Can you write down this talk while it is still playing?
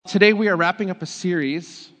Today we are wrapping up a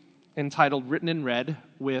series entitled Written in Red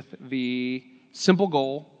with the simple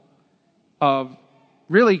goal of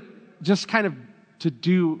really just kind of to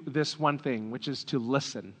do this one thing, which is to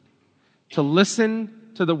listen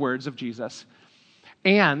to the words of Jesus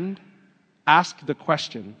and ask the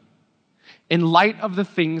question, in light of the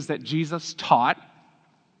things that Jesus taught,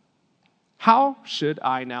 how should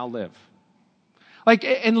I now live? Like,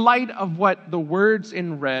 in light of what the words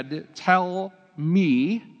in red tell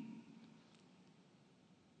me,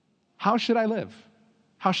 how should I live?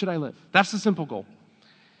 How should I live? That's the simple goal.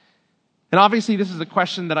 And obviously, this is a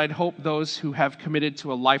question that I'd hope those who have committed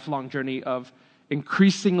to a lifelong journey of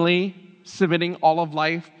increasingly submitting all of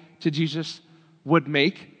life to Jesus would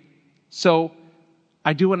make. So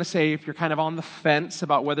I do want to say, if you're kind of on the fence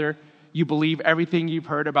about whether you believe everything you've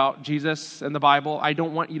heard about Jesus and the Bible, I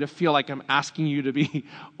don't want you to feel like I'm asking you to be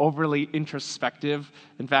overly introspective.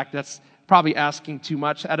 In fact, that's probably asking too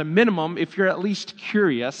much. At a minimum, if you're at least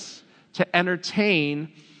curious to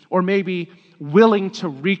entertain or maybe willing to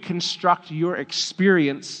reconstruct your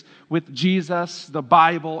experience with Jesus, the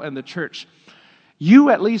Bible, and the church, you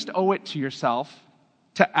at least owe it to yourself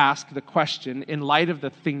to ask the question, in light of the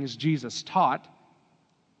things Jesus taught,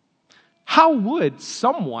 how would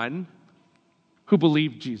someone who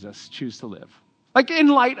believed Jesus choose to live? Like, in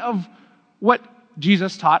light of what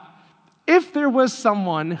Jesus taught, if there was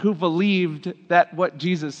someone who believed that what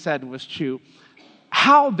Jesus said was true,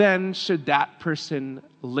 how then should that person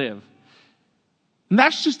live? And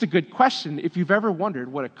that's just a good question if you've ever wondered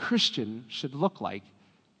what a Christian should look like.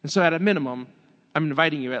 And so at a minimum, I'm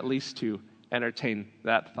inviting you at least to entertain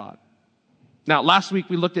that thought. Now, last week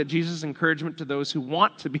we looked at Jesus' encouragement to those who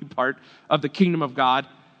want to be part of the kingdom of God.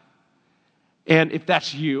 And if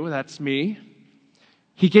that's you, that's me,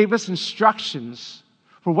 he gave us instructions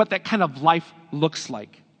for what that kind of life looks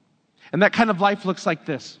like. And that kind of life looks like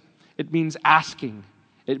this. It means asking.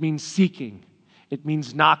 It means seeking. It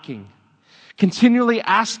means knocking. Continually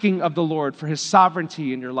asking of the Lord for his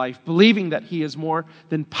sovereignty in your life, believing that he is more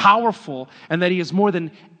than powerful and that he is more than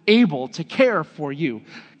able to care for you.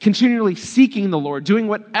 Continually seeking the Lord, doing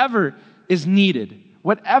whatever is needed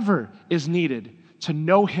to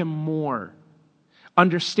know him more,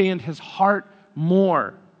 understand his heart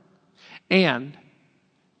more, and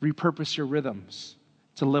repurpose your rhythms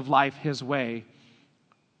to live life his way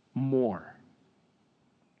more.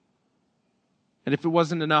 And if it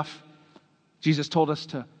wasn't enough, Jesus told us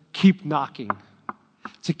to keep knocking,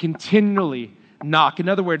 to continually knock. In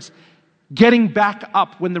other words, getting back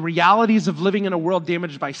up when the realities of living in a world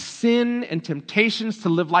damaged by sin and temptations to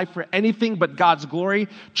live life for anything but God's glory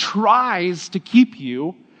tries to keep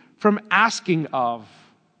you from asking of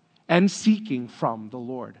and seeking from the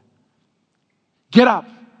Lord. Get up.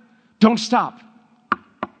 Don't stop.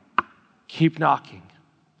 Keep knocking.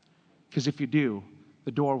 Because if you do,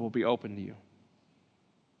 the door will be open to you.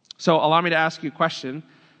 So allow me to ask you a question.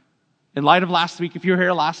 In light of last week, if you were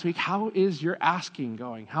here last week, how is your asking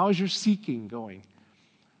going? How is your seeking going?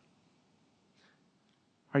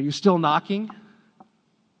 Are you still knocking?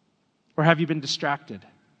 Or have you been distracted?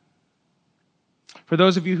 For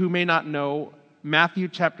those of you who may not know, Matthew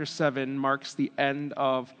chapter 7 marks the end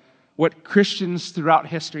of what Christians throughout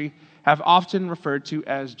history have often referred to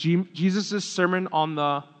as Jesus' Sermon on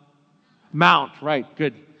the Mount. Right,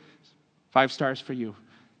 good. 5 stars for you.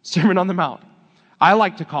 Sermon on the Mount. I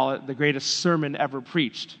like to call it the greatest sermon ever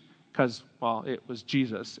preached because, well, it was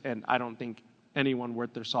Jesus, and I don't think anyone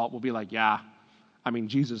worth their salt will be like, yeah, I mean,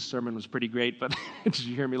 Jesus' sermon was pretty great, but did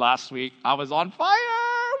you hear me last week? I was on fire.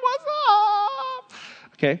 What's up?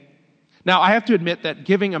 Okay. Now, I have to admit that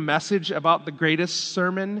giving a message about the greatest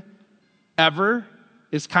sermon ever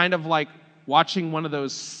is kind of like watching one of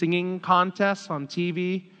those singing contests on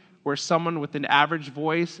TV where someone with an average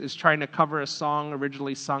voice is trying to cover a song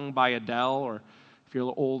originally sung by Adele, or if you're a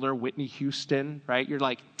little older, Whitney Houston, right? You're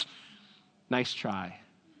like, nice try.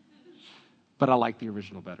 But I like the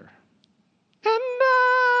original better. And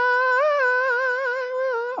I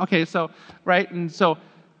will. Okay, so, right? And so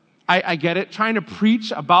I get it. Trying to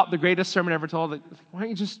preach about the greatest sermon ever told, like, why don't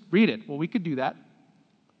you just read it? Well, we could do that.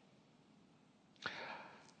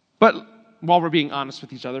 But while we're being honest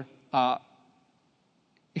with each other,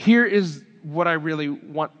 here is what I really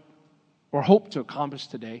want or hope to accomplish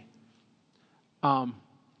today.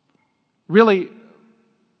 Really,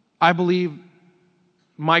 I believe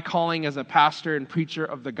my calling as a pastor and preacher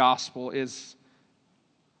of the gospel is,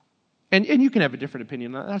 and you can have a different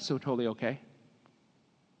opinion, that's so totally okay.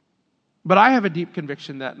 But I have a deep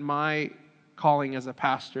conviction that my calling as a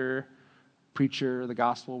pastor, preacher, the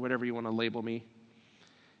gospel, whatever you want to label me,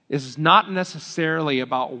 is not necessarily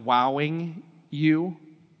about wowing you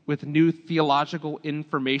with new theological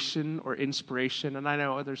information or inspiration. And I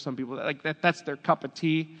know there's some people that's their cup of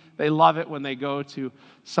tea. They love it when they go to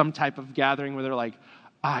some type of gathering where they're like,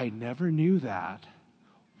 I never knew that.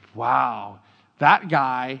 Wow, that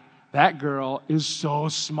guy, that girl is so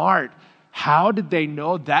smart. How did they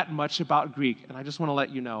know that much about Greek? And I just want to let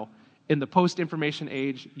you know, in the post-information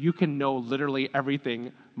age, you can know literally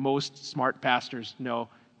everything most smart pastors know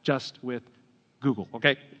just with Google,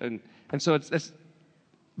 okay? And so it's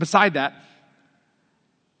beside that,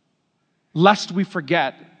 lest we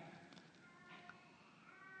forget,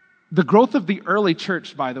 the growth of the early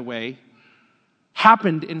church, by the way,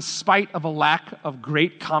 happened in spite of a lack of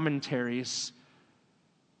great commentaries,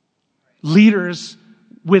 leaders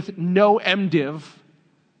with no MDiv,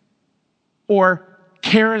 or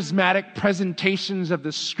charismatic presentations of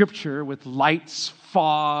the scripture with lights,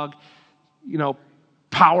 fog,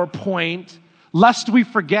 PowerPoint. Lest we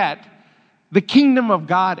forget, the kingdom of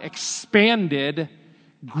God expanded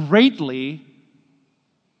greatly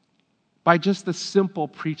by just the simple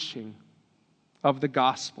preaching of the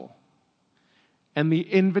gospel and the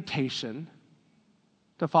invitation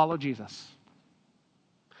to follow Jesus.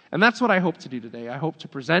 And that's what I hope to do today. I hope to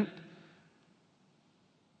present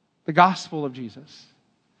the gospel of Jesus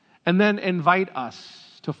and then invite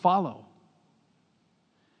us to follow.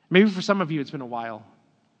 Maybe for some of you it's been a while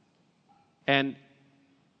and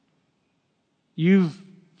you've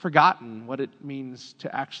forgotten what it means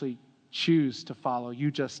to actually choose to follow. You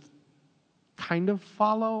just kind of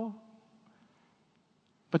follow.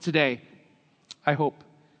 But today, I hope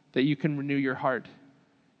that you can renew your heart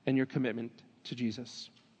and your commitment to Jesus.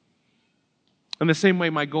 In the same way,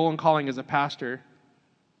 my goal and calling as a pastor,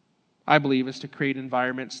 I believe, is to create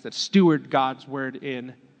environments that steward God's word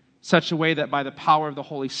in such a way that by the power of the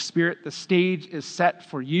Holy Spirit, the stage is set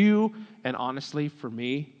for you, and honestly, for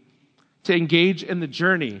me, to engage in the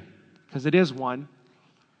journey, because it is one,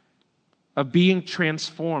 of being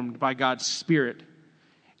transformed by God's Spirit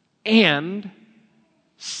and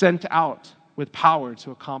sent out with power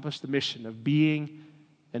to accomplish the mission of being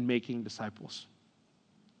and making disciples.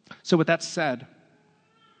 So with that said,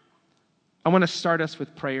 I want to start us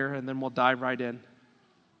with prayer, and then we'll dive right in.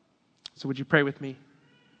 So would you pray with me?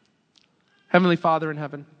 Heavenly Father in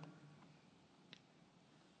heaven,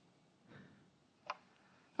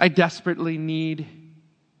 I desperately need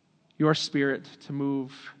your Spirit to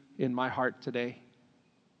move in my heart today.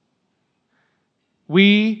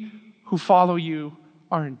 We who follow you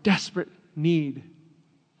are in desperate need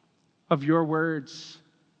of your words,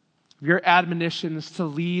 of your admonitions to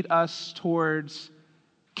lead us towards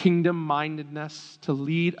kingdom-mindedness, to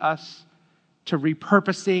lead us to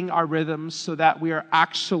repurposing our rhythms so that we are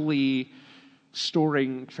actually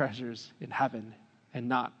storing treasures in heaven and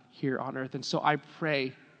not here on earth. And so I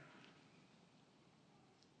pray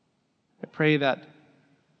that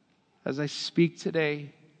as I speak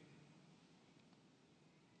today,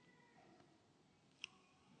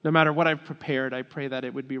 no matter what I've prepared, I pray that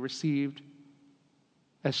it would be received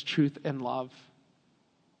as truth and love.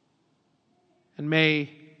 And may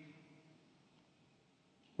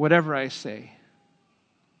whatever I say,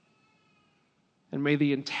 and may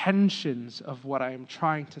the intentions of what I am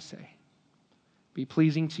trying to say be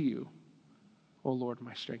pleasing to you, O Lord,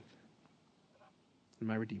 my strength and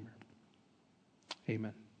my Redeemer.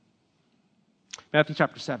 Amen. Matthew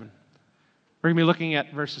chapter 7. We're going to be looking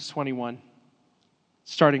at verses 21,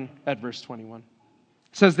 starting at verse 21. It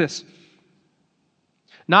says this: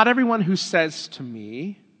 "Not everyone who says to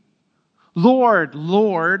me, 'Lord,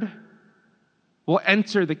 Lord,' will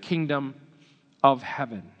enter the kingdom of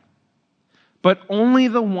heaven, but only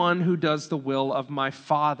the one who does the will of my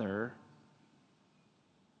Father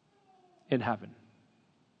in heaven.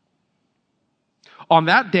 On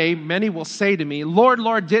that day, many will say to me, 'Lord,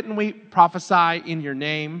 Lord, didn't we prophesy in your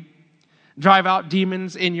name, drive out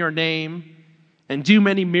demons in your name, and do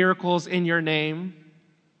many miracles in your name?'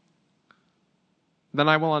 Then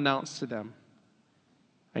I will announce to them,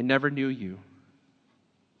 'I never knew you.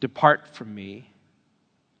 Depart from me,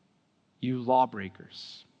 you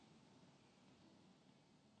lawbreakers.'"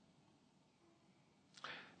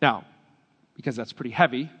 Now, because that's pretty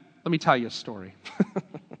heavy, let me tell you a story.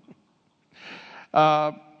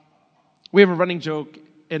 We have a running joke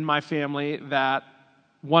in my family that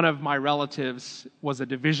one of my relatives was a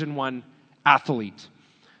Division I athlete.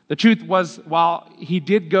 The truth was, while he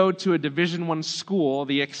did go to a Division I school,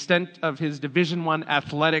 the extent of his Division I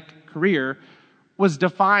athletic career was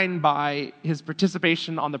defined by his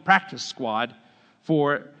participation on the practice squad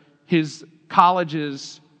for his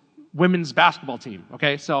college's women's basketball team.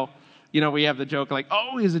 Okay, so we have the joke like,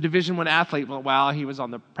 "Oh, he's a Division I athlete." Well, he was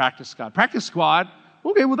on the practice squad. Practice squad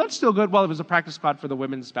Okay, well, that's still good. Well, it was a practice squad for the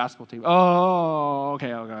women's basketball team. Oh,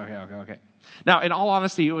 okay. Now, in all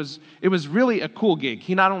honesty, it was really a cool gig.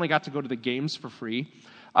 He not only got to go to the games for free,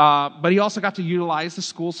 but he also got to utilize the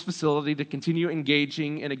school's facility to continue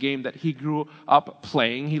engaging in a game that he grew up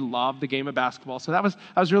playing. He loved the game of basketball, so that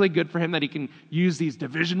was really good for him that he can use these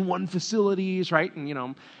Division I facilities, right?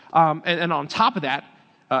 And and on top of that,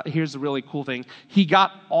 here's the really cool thing: he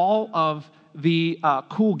got all of the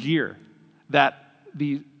cool gear that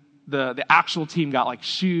the actual team got, like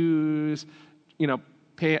shoes,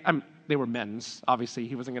 they were men's. Obviously,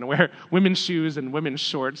 he wasn't going to wear women's shoes and women's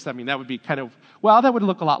shorts. I mean, that would be that would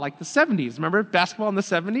look a lot like the 70s. Remember basketball in the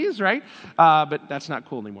 70s, right? But that's not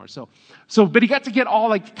cool anymore. But he got to get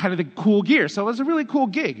all kind of the cool gear. So it was a really cool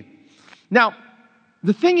gig. Now,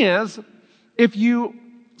 the thing is, if you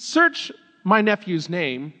search my nephew's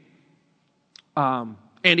name,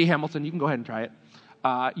 Andy Hamilton, you can go ahead and try it.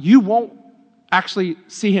 You won't actually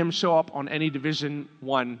see him show up on any Division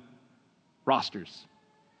I rosters.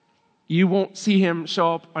 You won't see him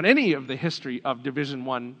show up on any of the history of Division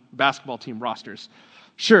I basketball team rosters.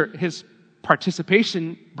 Sure, his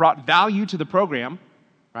participation brought value to the program,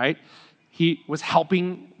 right? He was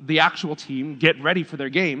helping the actual team get ready for their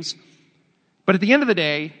games. But at the end of the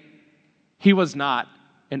day, he was not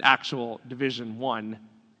an actual Division I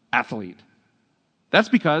athlete. That's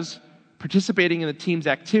because participating in the team's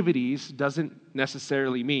activities doesn't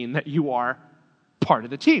necessarily mean that you are part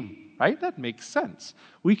of the team, right? That makes sense.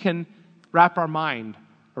 We can wrap our mind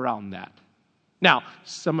around that. Now,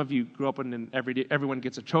 some of you grew up and everyone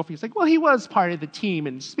gets a trophy. It's like, well, he was part of the team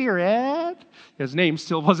in spirit. His name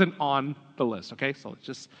still wasn't on the list, okay? So let's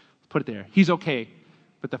just put it there. He's okay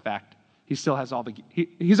with the fact he still has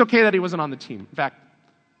he's okay that he wasn't on the team. In fact,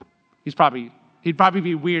 he'd probably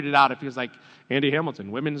be weirded out if he was like, Andy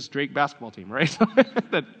Hamilton, women's Drake basketball team, right?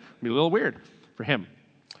 That'd be a little weird for him.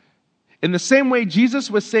 In the same way,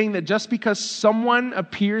 Jesus was saying that just because someone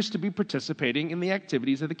appears to be participating in the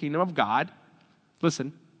activities of the kingdom of God,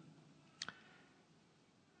 listen,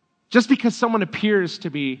 just because someone appears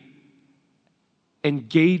to be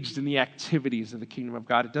engaged in the activities of the kingdom of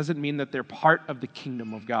God, it doesn't mean that they're part of the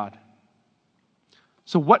kingdom of God.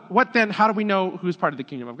 So what then, how do we know who's part of the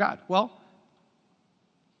kingdom of God? Well,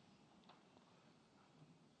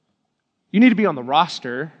 you need to be on the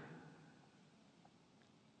roster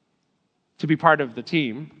to be part of the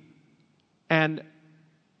team. And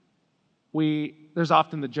there's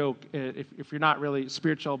often the joke, if you're not really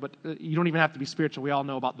spiritual, but you don't even have to be spiritual, we all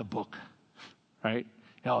know about the book, right?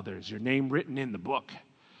 Oh, there's your name written in the book.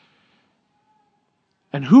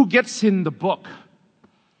 And who gets in the book?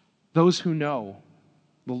 Those who know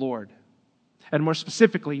the Lord. And more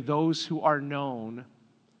specifically, those who are known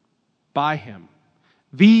by Him.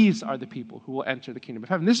 These are the people who will enter the kingdom of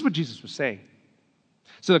heaven. This is what Jesus was saying.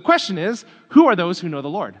 So the question is, who are those who know the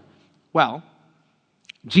Lord? Well,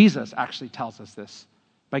 Jesus actually tells us this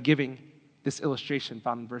by giving this illustration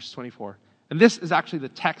found in verse 24. And this is actually the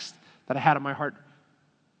text that I had in my heart.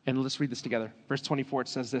 And let's read this together. Verse 24, it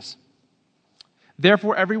says this.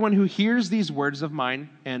 Therefore, everyone who hears these words of mine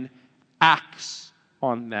and acts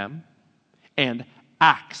on them, and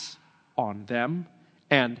acts on them,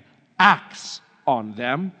 and acts on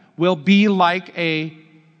them, will be like a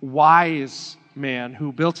wise man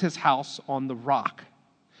who built his house on the rock.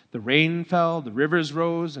 The rain fell, the rivers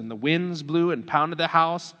rose, and the winds blew and pounded the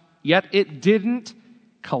house, yet it didn't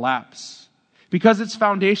collapse, because its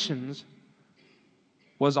foundations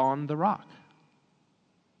was on the rock.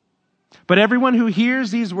 But everyone who hears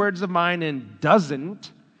these words of mine and does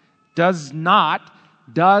not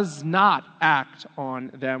act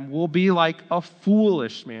on them will be like a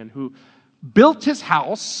foolish man who built his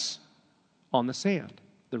house on the sand.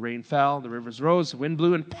 The rain fell, the rivers rose, the wind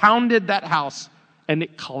blew and pounded that house, and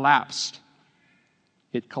it collapsed.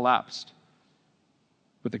 It collapsed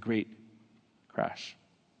with a great crash.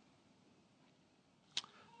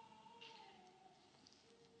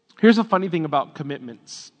 Here's a funny thing about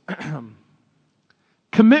commitments.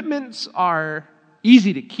 Commitments are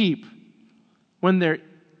easy to keep when they're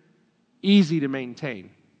easy to maintain.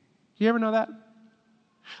 Do you ever know that?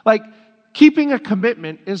 Like, keeping a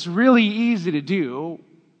commitment is really easy to do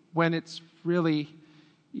when it's really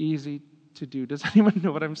easy to do. Does anyone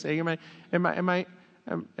know what I'm saying? Am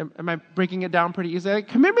I breaking it down pretty easy? Like,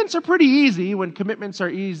 commitments are pretty easy when commitments are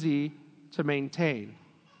easy to maintain.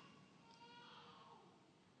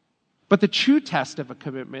 But the true test of a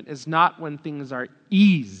commitment is not when things are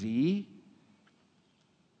easy,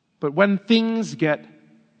 but when things get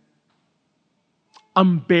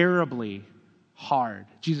unbearably hard.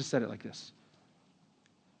 Jesus said it like this: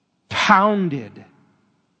 pounded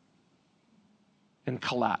and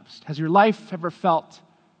collapsed? Has your life ever felt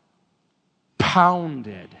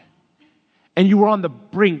pounded and you were on the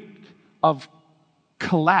brink of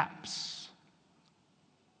collapse?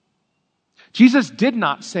 Jesus did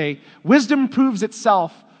not say, wisdom proves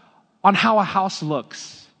itself on how a house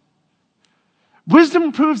looks.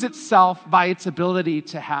 Wisdom proves itself by its ability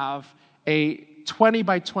to have a 20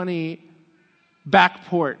 by 20 back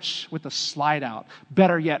porch with a slide out.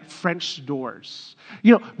 Better yet, French doors.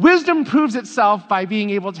 Wisdom proves itself by being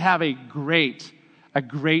able to have a great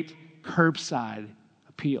curbside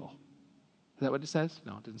appeal. Is that what it says?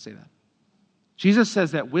 No, it doesn't say that. Jesus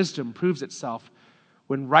says that wisdom proves itself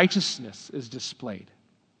when righteousness is displayed.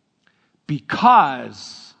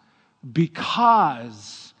 Because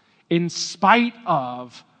in spite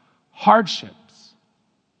of hardships,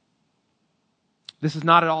 this is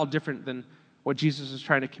not at all different than what Jesus was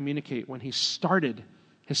trying to communicate when he started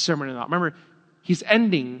his Sermon on the Mount. Remember, he's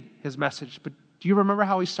ending his message, but do you remember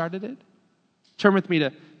how he started it? Turn with me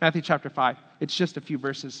to Matthew chapter 5. It's just a few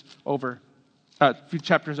verses over, a few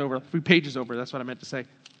chapters over, a few pages over. That's what I meant to say.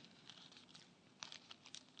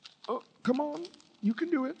 Oh, come on. You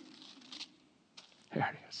can do it. There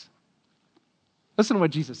it is. Listen to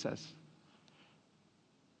what Jesus says.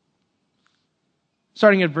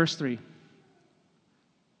 Starting at verse 3.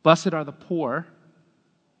 Blessed are the poor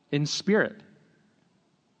in spirit,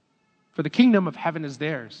 for the kingdom of heaven is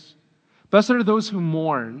theirs. Blessed are those who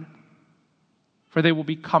mourn, for they will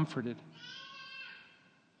be comforted.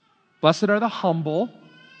 Blessed are the humble,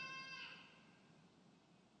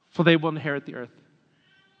 for they will inherit the earth.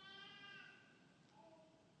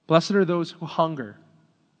 Blessed are those who hunger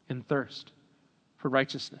and thirst for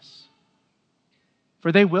righteousness,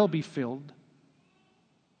 for they will be filled.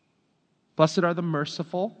 Blessed are the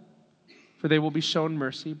merciful, for they will be shown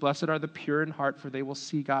mercy. Blessed are the pure in heart, for they will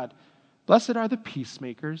see God. Blessed are the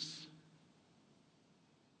peacemakers,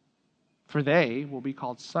 for they will be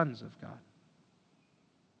called sons of God.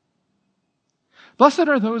 Blessed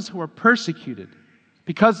are those who are persecuted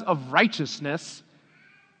because of righteousness,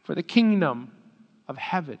 for the kingdom of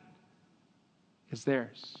heaven is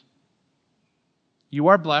theirs. You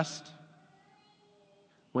are blessed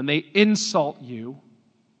when they insult you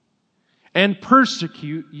and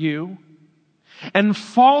persecute you and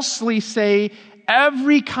falsely say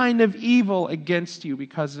every kind of evil against you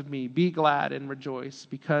because of me. Be glad and rejoice,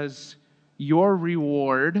 because your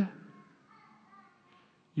reward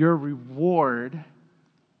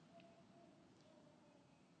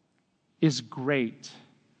is great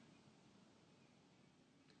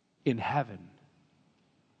in heaven.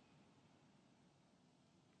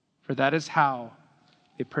 For that is how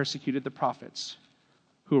they persecuted the prophets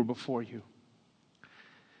who were before you.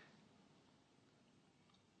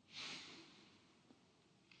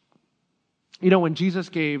 When Jesus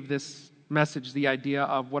gave this message, the idea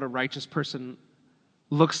of what a righteous person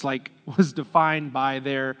looks like was defined by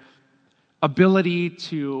their ability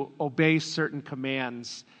to obey certain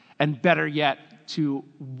commands, and better yet, to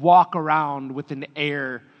walk around with an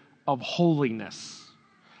air of holiness.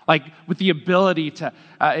 Like with the ability to,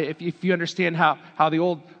 if you understand how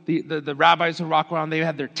the rabbis would walk around, they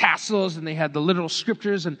had their tassels and they had the literal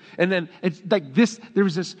scriptures, and then it's like this. There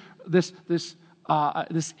was this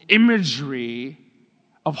imagery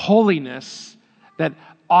of holiness that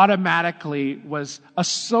automatically was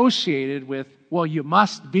associated with, well, you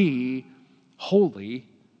must be holy.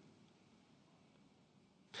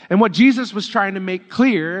 And what Jesus was trying to make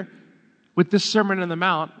clear with this Sermon on the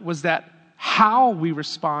Mount was that how we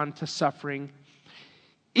respond to suffering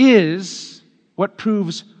is what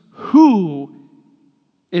proves who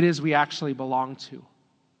it is we actually belong to.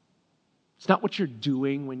 It's not what you're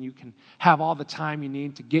doing when you can have all the time you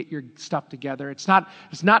need to get your stuff together. It's not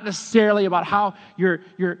necessarily about how you're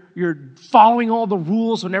following all the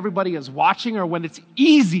rules when everybody is watching or when it's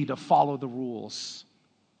easy to follow the rules.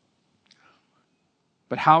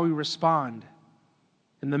 But how we respond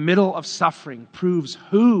in the middle of suffering proves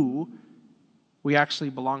who we actually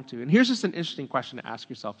belong to. And here's just an interesting question to ask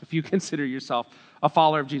yourself if you consider yourself a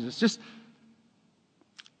follower of Jesus. Just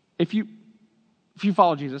if you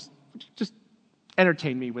follow Jesus, just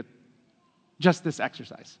entertain me with just this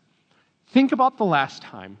exercise. Think about the last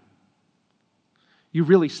time you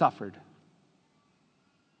really suffered.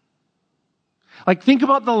 Like, think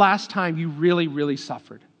about the last time you really, really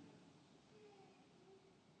suffered.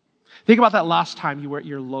 Think about that last time you were at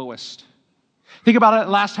your lowest. Think about that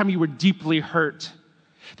last time you were deeply hurt.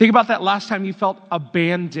 Think about that last time you felt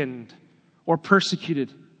abandoned or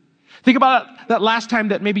persecuted. Think about that last time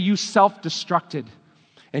that maybe you self-destructed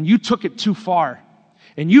and you took it too far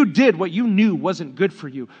and you did what you knew wasn't good for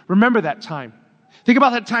you. Remember that time. Think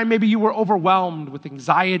about that time maybe you were overwhelmed with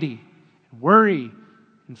anxiety, and worry,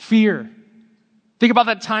 and fear. Think about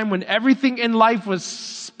that time when everything in life was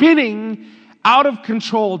spinning out of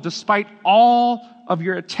control despite all of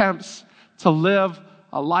your attempts to live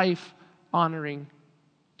a life honoring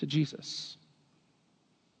to Jesus.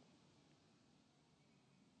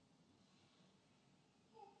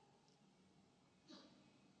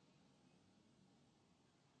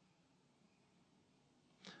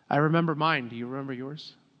 I remember mine. Do you remember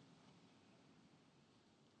yours?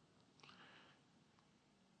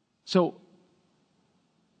 So,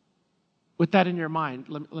 with that in your mind,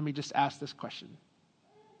 let me just ask this question.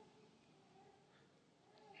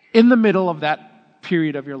 In the middle of that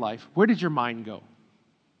period of your life, where did your mind go?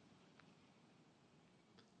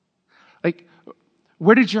 Like,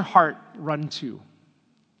 where did your heart run to?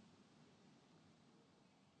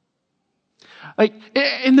 Like,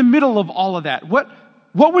 in the middle of all of that, what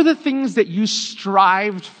were the things that you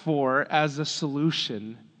strived for as a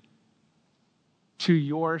solution to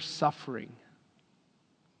your suffering?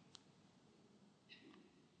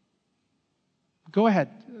 Go ahead,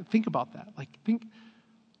 think about that. Like, think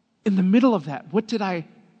in the middle of that, where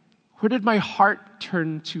did my heart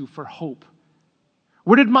turn to for hope?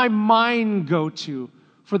 Where did my mind go to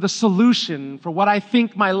for the solution for what I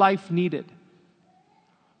think my life needed?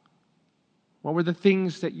 What were the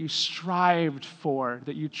things that you strived for,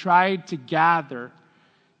 that you tried to gather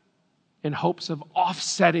in hopes of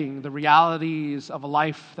offsetting the realities of a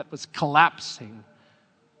life that was collapsing?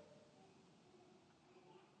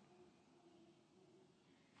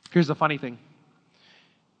 Here's the funny thing.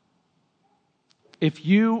 If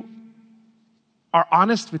you are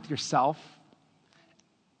honest with yourself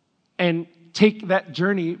and take that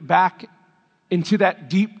journey back into that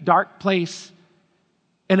deep, dark place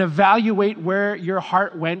and evaluate where your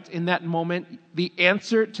heart went in that moment, the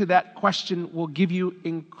answer to that question will give you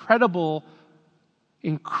incredible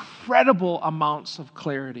amounts of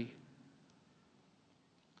clarity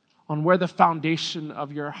on where the foundation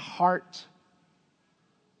of your heart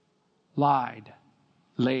laid.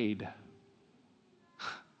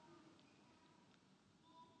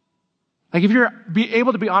 Like, if you're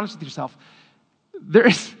able to be honest with yourself, there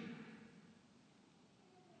is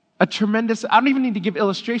a tremendous, I don't even need to give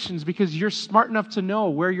illustrations because you're smart enough to know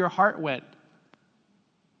where your heart went.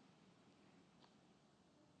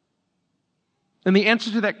 And the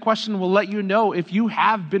answer to that question will let you know if you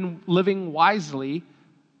have been living wisely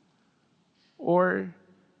or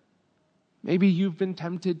maybe you've been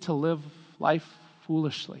tempted to live life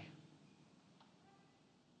foolishly.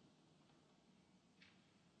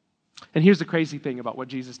 And here's the crazy thing about what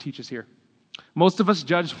Jesus teaches here. Most of us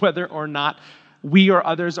judge whether or not we or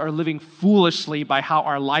others are living foolishly by how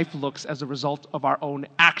our life looks as a result of our own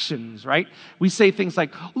actions, right? We say things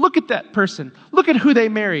like, look at that person. Look at who they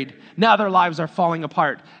married. Now their lives are falling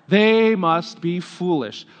apart. They must be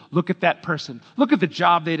foolish. Look at that person. Look at the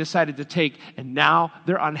job they decided to take, and now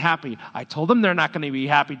they're unhappy. I told them they're not going to be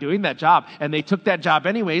happy doing that job, and they took that job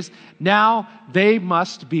anyways. Now they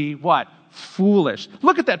must be what? Foolish.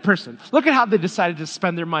 Look at that person. Look at how they decided to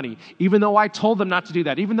spend their money. Even though I told them not to do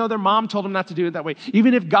that. Even though their mom told them not to do it that way.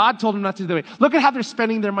 Even if God told them not to do it that way. Look at how they're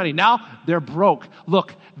spending their money. Now they're broke.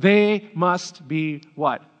 Look, they must be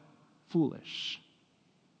what? Foolish.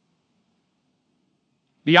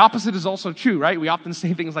 The opposite is also true, right? We often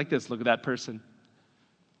say things like this. Look at that person.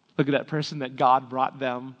 Look at that person that God brought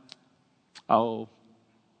them. Oh,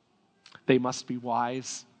 they must be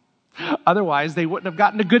wise. Otherwise, they wouldn't have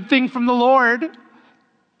gotten a good thing from the Lord.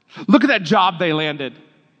 Look at that job they landed.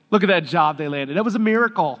 Look at that job they landed. It was a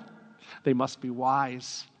miracle. They must be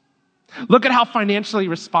wise. Look at how financially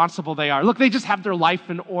responsible they are. Look, they just have their life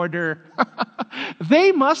in order.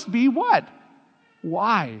 They must be what?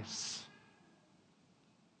 Wise.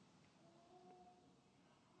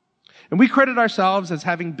 And we credit ourselves as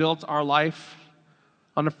having built our life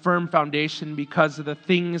on a firm foundation because of the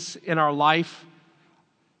things in our life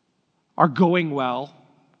are going well.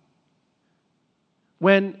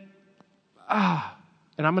 And I'm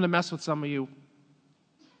going to mess with some of you.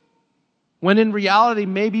 When in reality,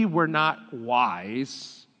 maybe we're not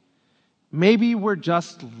wise. Maybe we're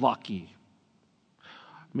just lucky.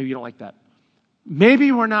 Maybe you don't like that.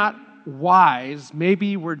 Maybe we're not wise.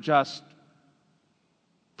 Maybe we're just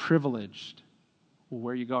privileged. Well,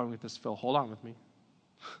 where are you going with this, Phil? Hold on with me.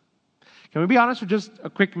 Can we be honest for just a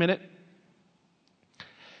quick minute?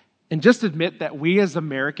 And just admit that we as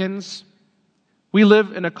Americans, we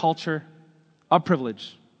live in a culture of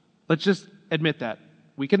privilege. Let's just admit that.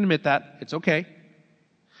 We can admit that. It's okay.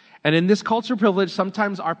 And in this culture of privilege,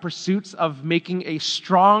 sometimes our pursuits of making a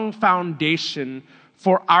strong foundation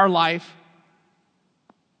for our life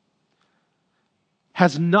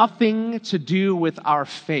has nothing to do with our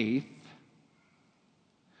faith,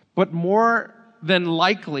 but more than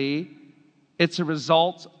likely, it's a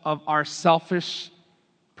result of our selfish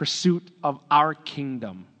pursuit of our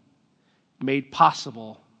kingdom, made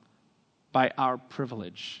possible by our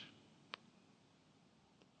privilege.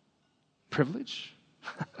 Privilege?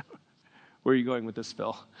 Where are you going with this,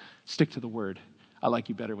 Phil? Stick to the word. I like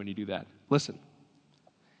you better when you do that. Listen,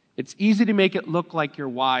 it's easy to make it look like you're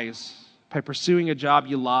wise by pursuing a job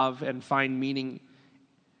you love and find meaning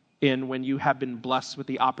in when you have been blessed with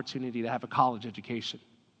the opportunity to have a college education.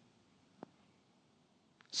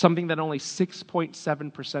 Something that only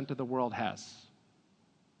 6.7% of the world has.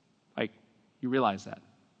 Like, you realize that.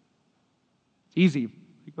 Easy.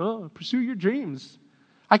 Oh, pursue your dreams.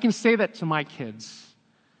 I can say that to my kids.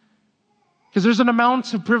 Because there's an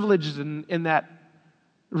amount of privilege in that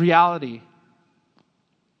reality.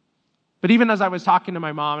 But even as I was talking to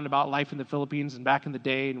my mom and about life in the Philippines and back in the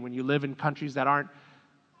day, and when you live in countries that aren't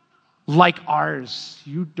like ours,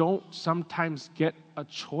 you don't sometimes get a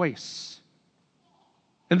choice.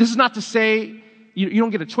 And this is not to say you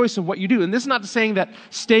don't get a choice of what you do. And this is not to saying that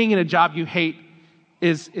staying in a job you hate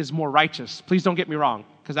is more righteous. Please don't get me wrong,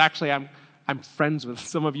 because actually I'm friends with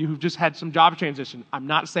some of you who've just had some job transition. I'm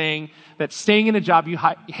not saying that staying in a job you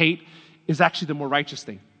hate is actually the more righteous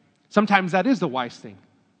thing. Sometimes that is the wise thing.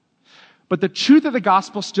 But the truth of the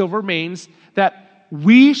gospel still remains that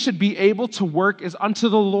we should be able to work as unto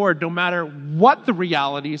the Lord no matter what the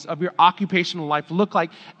realities of your occupational life look like,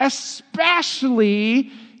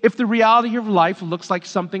 especially if the reality of life looks like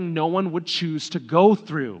something no one would choose to go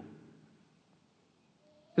through.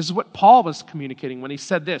 This is what Paul was communicating when he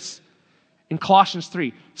said this in Colossians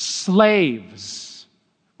 3. Slaves.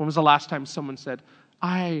 When was the last time someone said,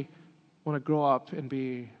 I want to grow up and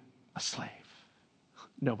be a slave?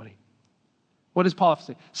 Nobody. What does Paul have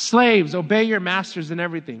to say? Slaves, obey your masters in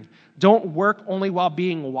everything. Don't work only while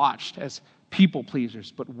being watched as people pleasers,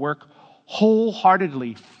 but work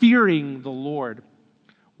wholeheartedly, fearing the Lord.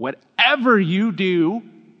 Whatever you do,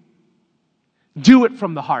 do it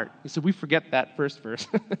from the heart. He said, we forget that first verse.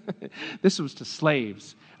 This was to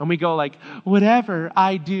slaves. And we go like, whatever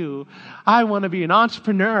I do, I want to be an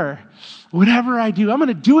entrepreneur. Whatever I do, I'm going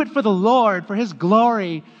to do it for the Lord, for His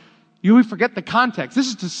glory. We forget the context. This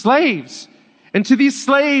is to slaves. And to these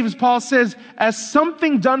slaves, Paul says, as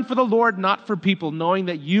something done for the Lord, not for people, knowing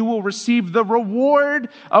that you will receive the reward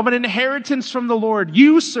of an inheritance from the Lord.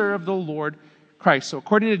 You serve the Lord Christ. So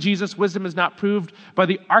according to Jesus, wisdom is not proved by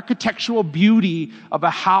the architectural beauty of a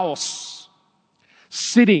house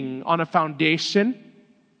sitting on a foundation,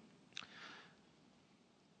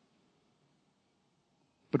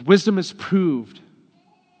 but wisdom is proved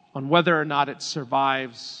on whether or not it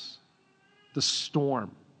survives the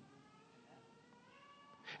storm.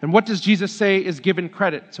 And what does Jesus say is given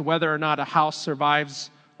credit to whether or not a house survives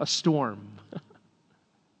a storm?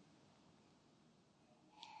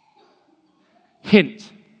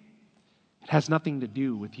 Hint, it has nothing to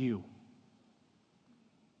do with you.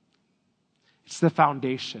 It's the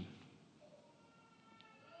foundation.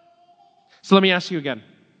 So let me ask you again.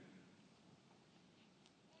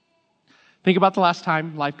 Think about the last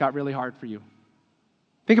time life got really hard for you.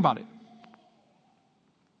 Think about it.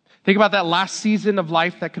 Think about that last season of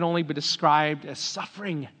life that can only be described as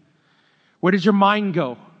suffering. Where did your mind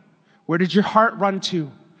go? Where did your heart run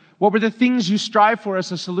to? What were the things you strive for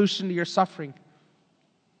as a solution to your suffering?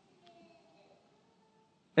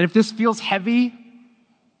 And if this feels heavy,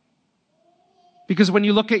 because when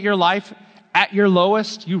you look at your life at your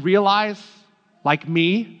lowest, you realize, like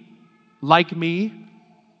me,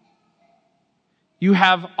 you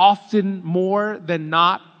have often more than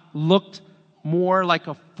not looked more like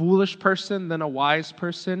a foolish person than a wise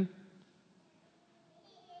person.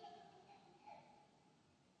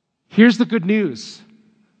 Here's the good news.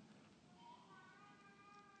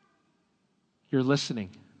 You're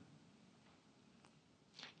listening.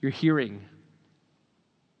 You're hearing.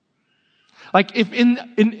 Like if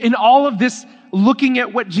in all of this, looking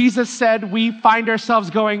at what Jesus said, we find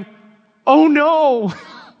ourselves going, oh no!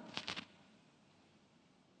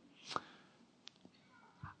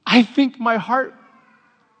 I think my heart,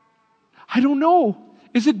 I don't know.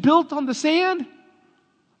 Is it built on the sand?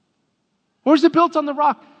 Or is it built on the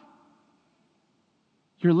rock?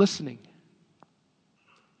 You're listening.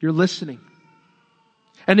 You're listening.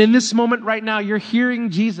 And in this moment right now, you're hearing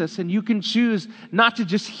Jesus, and you can choose not to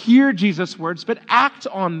just hear Jesus' words, but act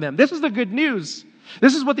on them. This is the good news.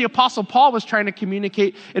 This is what the Apostle Paul was trying to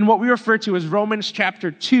communicate in what we refer to as Romans chapter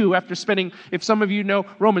 2, after spending, if some of you know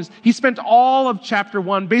Romans, he spent all of chapter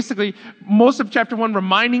 1, basically most of chapter 1,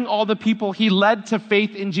 reminding all the people he led to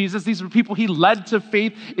faith in Jesus. These were people he led to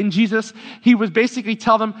faith in Jesus. He was basically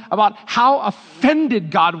telling them about how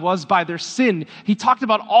offended God was by their sin. He talked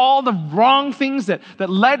about all the wrong things that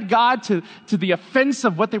led God to the offense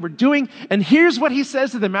of what they were doing. And here's what he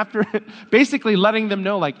says to them after basically letting them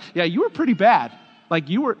know, like, yeah, you were pretty bad. Like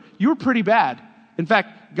you were pretty bad. In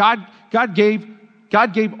fact, God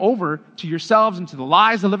gave over to yourselves and to the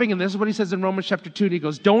lies of living. And this is what he says in Romans chapter 2. And he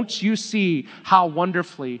goes, don't you see how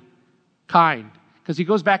wonderfully kind? Because he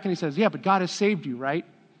goes back and he says, yeah, but God has saved you, right?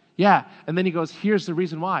 Yeah. And then he goes, here's the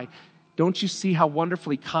reason why. Don't you see how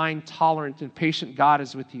wonderfully kind, tolerant, and patient God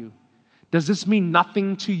is with you? Does this mean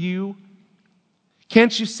nothing to you?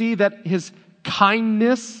 Can't you see that his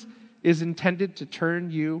kindness is intended to turn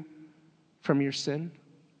you from your sin?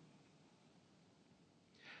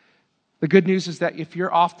 The good news is that if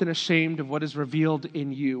you're often ashamed of what is revealed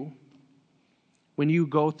in you, when you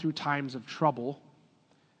go through times of trouble,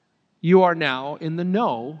 you are now in the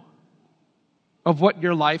know of what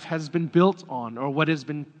your life has been built on or what has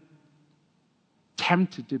been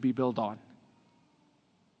tempted to be built on.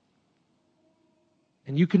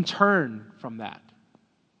 And you can turn from that.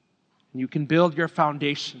 And you can build your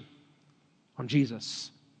foundation on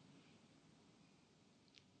Jesus.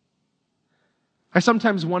 I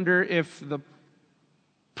sometimes wonder if the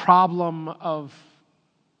problem of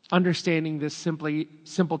understanding this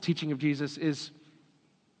simple teaching of Jesus is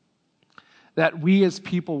that we as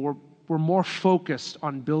people were more focused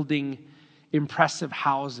on building impressive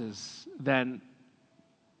houses than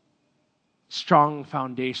strong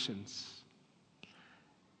foundations.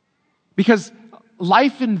 Because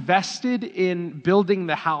life invested in building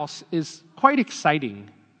the house is quite exciting,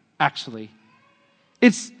 actually.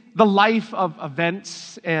 It's the life of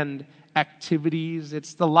events and activities.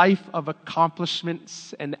 It's the life of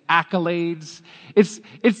accomplishments and accolades.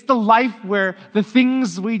 It's the life where the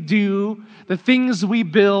things we do, the things we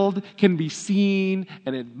build can be seen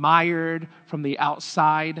and admired from the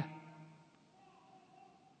outside.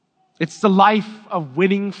 It's the life of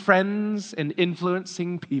winning friends and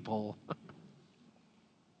influencing people.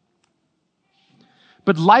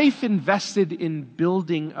 But life invested in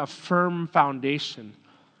building a firm foundation,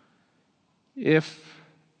 if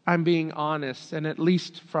I'm being honest, and at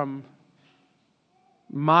least from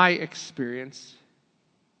my experience,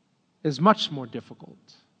 is much more difficult.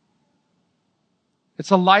 It's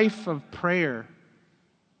a life of prayer,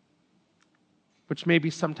 which maybe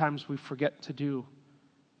sometimes we forget to do.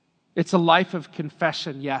 It's a life of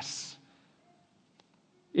confession, yes.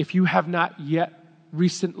 If you have not yet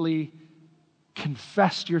recently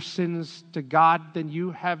confessed your sins to God, then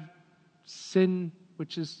you have sin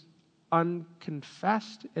which is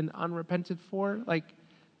unconfessed and unrepented for. When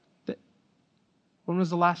was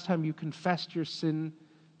the last time you confessed your sin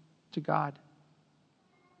to God?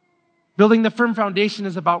 Building the firm foundation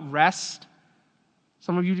is about rest.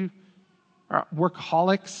 Some of you are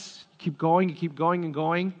workaholics. You keep going and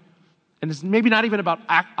going. And it's maybe not even about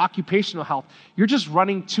occupational health. You're just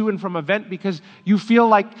running to and from event because you feel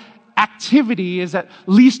like activity is at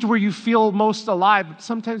least where you feel most alive. But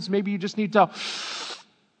sometimes maybe you just need to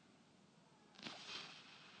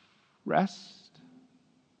rest.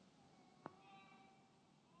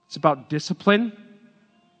 It's about discipline.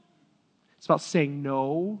 It's about saying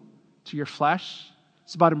no to your flesh.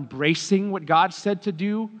 It's about embracing what God said to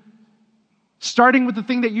do. Starting with the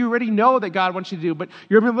thing that you already know that God wants you to do. But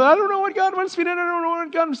you're like, I don't know what God wants me to do. I don't know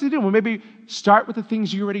what God wants me to do. Well, maybe start with the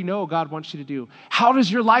things you already know God wants you to do. How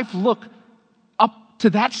does your life look up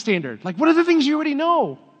to that standard? Like, what are the things you already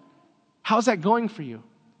know? How's that going for you?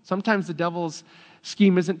 Sometimes the devil's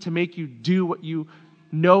scheme isn't to make you do what you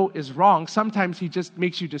know is wrong. Sometimes he just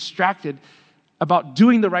makes you distracted about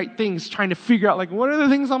doing the right things, trying to figure out, like, what are the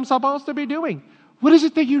things I'm supposed to be doing? What is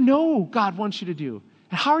it that you know God wants you to do?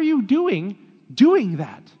 And how are you doing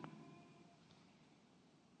that?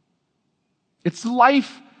 It's the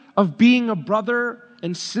life of being a brother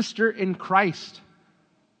and sister in Christ.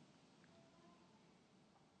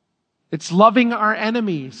 It's loving our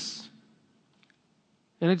enemies.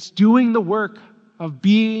 And it's doing the work of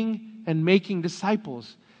being and making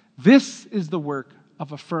disciples. This is the work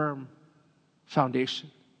of a firm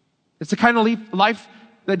foundation. It's the kind of life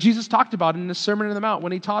that Jesus talked about in the Sermon on the Mount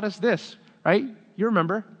when he taught us this, right? You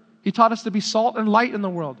remember. He taught us to be salt and light in the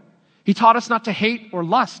world. He taught us not to hate or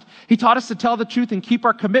lust. He taught us to tell the truth and keep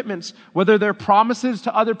our commitments, whether they're promises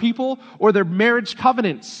to other people or they're marriage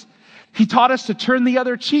covenants. He taught us to turn the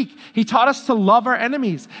other cheek. He taught us to love our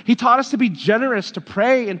enemies. He taught us to be generous, to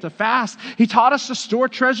pray and to fast. He taught us to store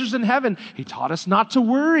treasures in heaven. He taught us not to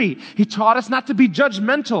worry. He taught us not to be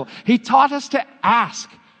judgmental. He taught us to ask,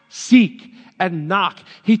 seek, and knock.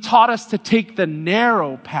 He taught us to take the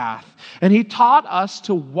narrow path. And he taught us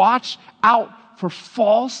to watch out for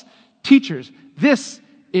false teachers. This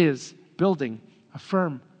is building a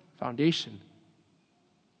firm foundation.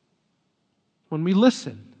 When we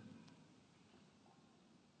listen,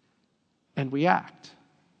 and we act.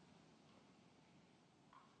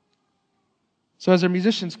 So as our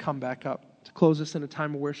musicians come back up to close us in a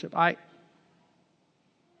time of worship, I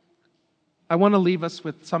want to leave us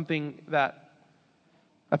with something that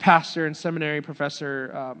a pastor and seminary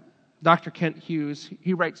professor, Dr. Kent Hughes,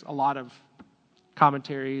 he writes a lot of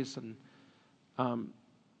commentaries, and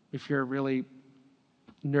if you're really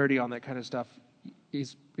nerdy on that kind of stuff,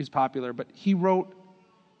 he's popular. But he wrote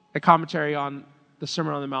a commentary on the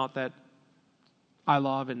Sermon on the Mount that I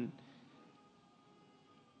love, and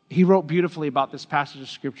he wrote beautifully about this passage of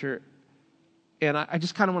Scripture. And I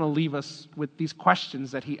just kind of want to leave us with these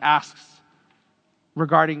questions that he asks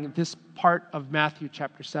regarding this part of Matthew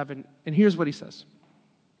chapter 7. And here's what he says.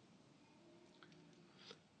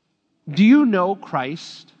 Do you know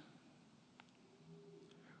Christ?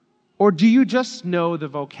 Or do you just know the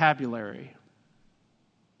vocabulary?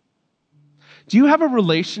 Do you have a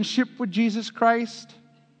relationship with Jesus Christ?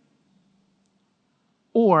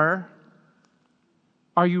 Or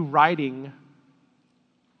are you riding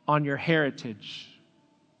on your heritage?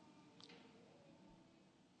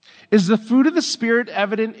 Is the fruit of the Spirit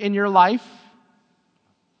evident in your life?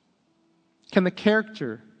 Can the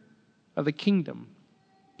character of the kingdom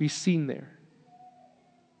be seen there?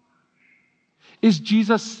 Is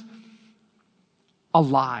Jesus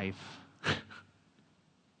alive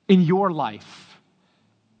in your life?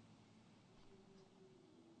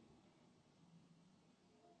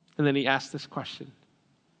 And then he asks this question,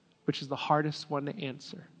 which is the hardest one to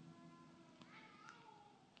answer.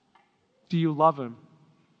 Do you love him?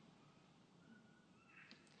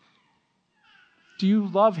 Do you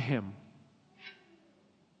love him?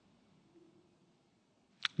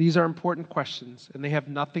 These are important questions, and they have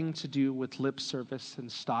nothing to do with lip service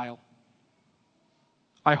and style.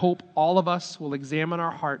 I hope all of us will examine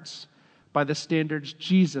our hearts by the standards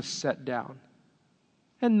Jesus set down,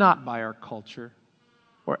 and not by our culture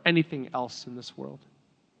or anything else in this world.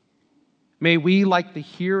 May we, like the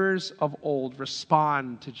hearers of old,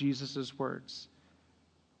 respond to Jesus' words.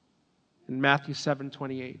 In Matthew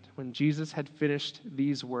 7:28, when Jesus had finished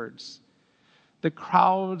these words, the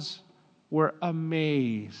crowds were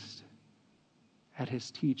amazed at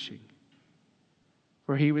his teaching,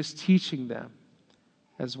 for he was teaching them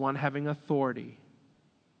as one having authority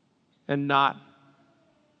and not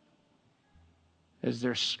as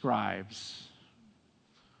their scribes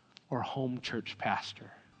or home church pastor.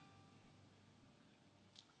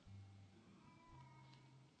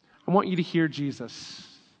 I want you to hear Jesus.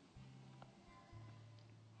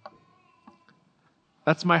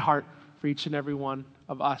 That's my heart for each and every one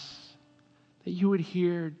of us, that you would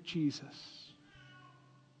hear Jesus.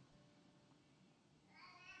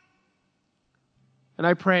 And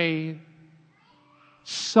I pray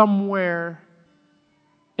somewhere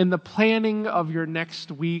in the planning of your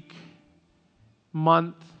next week,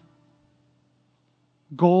 month,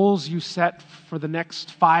 goals you set for the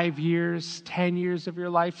next 5 years, 10 years of your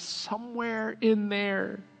life, somewhere in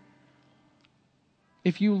there,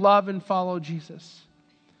 if you love and follow Jesus,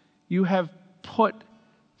 you have put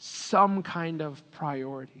some kind of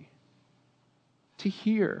priority to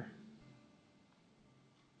hear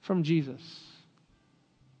from Jesus.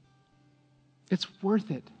 It's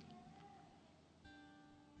worth it.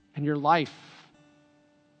 And your life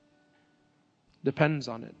depends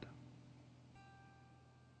on it.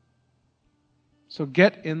 So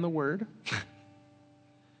get in the Word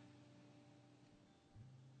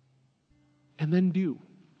and then do.